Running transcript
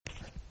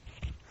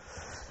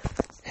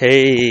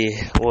Hey,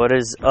 what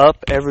is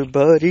up,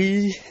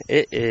 everybody?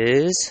 It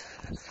is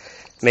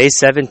May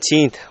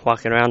 17th,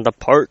 walking around the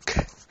park,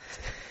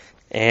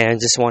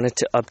 and just wanted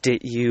to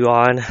update you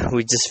on,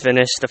 we just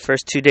finished the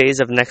first 2 days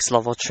of Next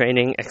Level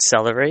Training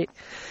Accelerate,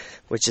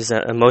 which is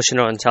an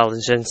emotional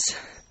intelligence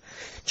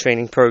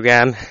training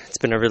program. It's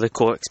been a really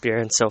cool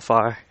experience so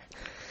far.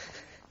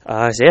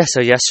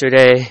 So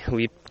yesterday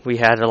we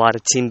had a lot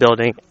of team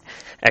building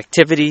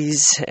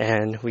activities,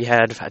 and we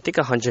had, I think,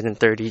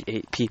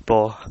 138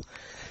 people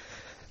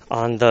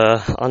on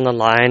the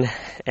line,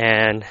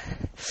 and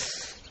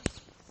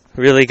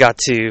really got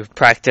to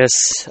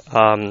practice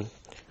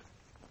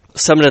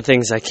some of the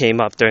things that came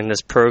up during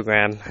this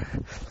program.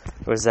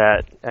 Was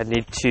that I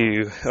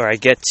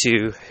get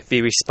to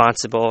be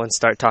responsible and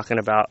start talking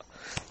about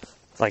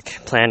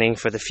like planning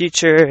for the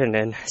future and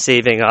then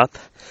saving up.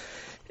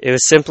 It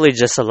was simply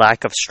just a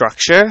lack of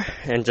structure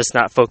and just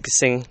not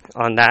focusing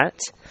on that.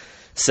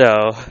 So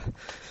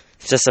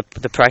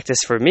the practice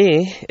for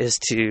me is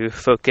to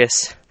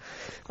focus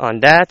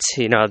on that.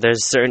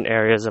 There's certain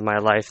areas of my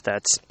life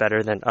that's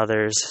better than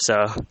others,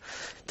 so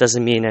it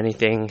doesn't mean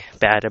anything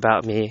bad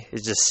about me.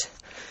 It's just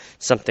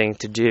something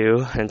to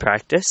do and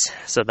practice.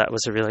 So that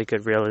was a really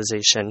good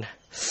realization.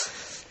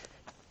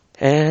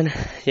 And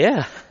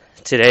yeah,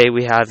 today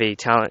we have a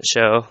talent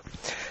show.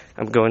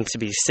 I'm going to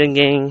be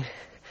singing.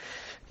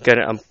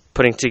 I'm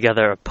putting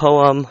together a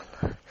poem,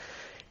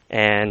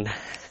 and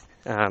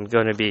I'm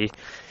going to be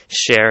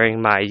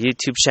sharing my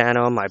YouTube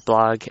channel, my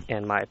blog,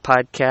 and my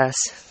podcast.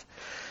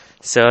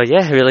 So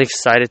yeah, really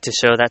excited to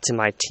show that to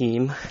my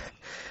team,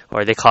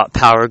 or they call it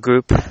Power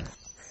Group.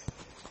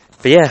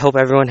 But yeah, I hope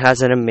everyone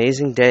has an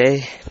amazing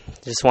day.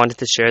 Just wanted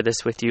to share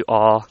this with you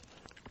all.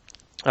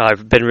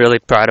 I've been really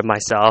proud of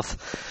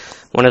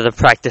myself. One of the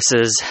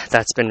practices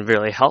that's been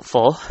really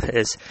helpful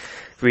is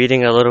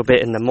reading a little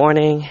bit in the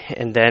morning,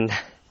 and then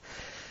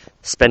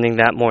spending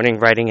that morning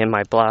writing in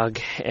my blog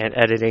and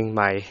editing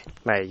my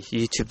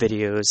YouTube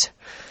videos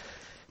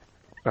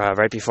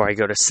right before I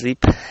go to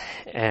sleep,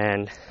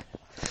 and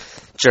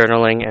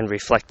journaling and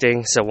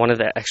reflecting. So one of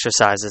the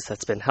exercises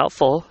that's been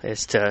helpful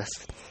is to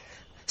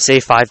say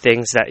 5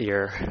 things that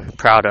you're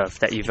proud of,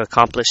 that you've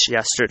accomplished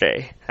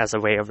yesterday, as a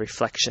way of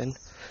reflection.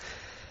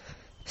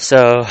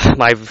 So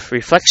my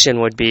reflection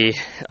would be,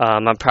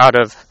 I'm proud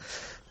of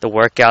the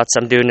workouts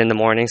I'm doing in the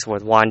mornings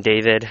with Juan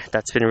David.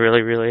 That's been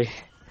really, really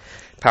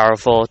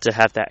powerful to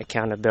have that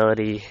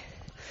accountability.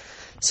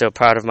 So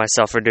proud of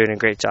myself for doing a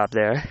great job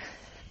there.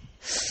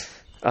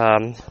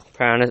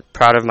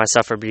 Proud of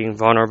myself for being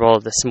vulnerable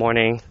this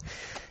morning,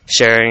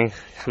 sharing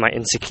my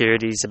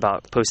insecurities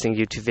about posting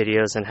YouTube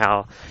videos and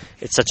how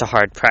it's such a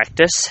hard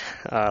practice.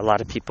 A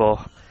lot of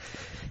people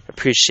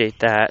appreciate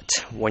that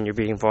when you're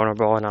being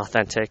vulnerable and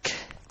authentic.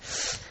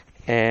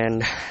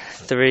 And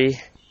 3,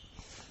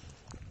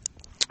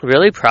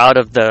 really proud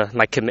of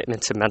my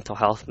commitment to Mental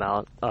Health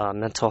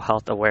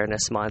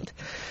Awareness Month.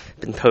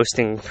 Been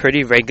posting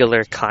pretty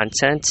regular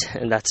content,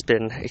 and that's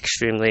been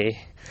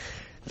extremely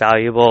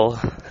valuable,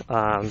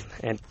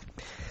 and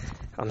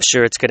I'm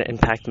sure it's going to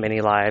impact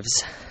many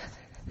lives,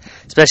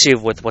 especially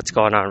with what's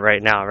going on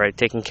right now, right?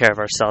 Taking care of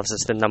ourselves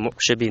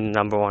should be the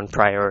number one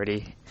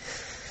priority.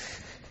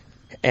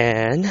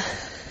 And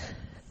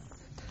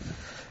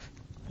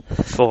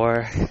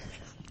 4,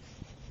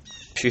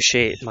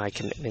 appreciate my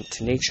commitment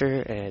to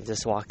nature and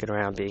just walking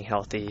around being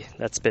healthy.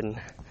 That's been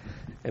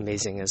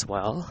amazing as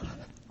well.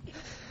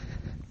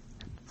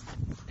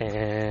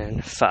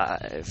 And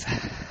 5,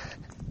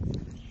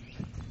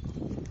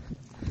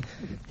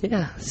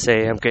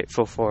 say I'm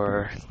grateful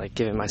for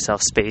giving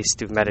myself space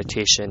through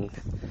meditation,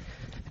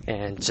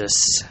 and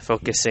just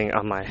focusing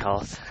on my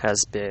health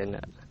has been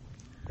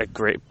a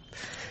great,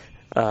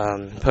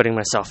 putting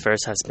myself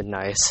first has been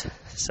nice.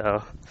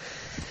 So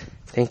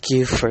thank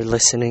you for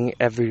listening,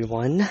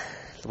 everyone.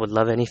 Would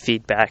love any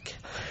feedback.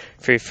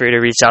 Feel free to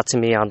reach out to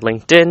me on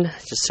LinkedIn.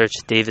 Just search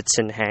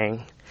Davidson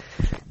Hang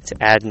to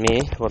add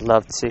me. Would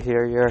love to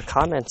hear your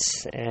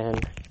comments.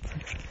 And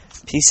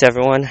peace,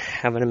 everyone.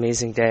 Have an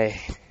amazing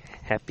day.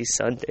 Happy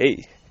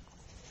Sunday.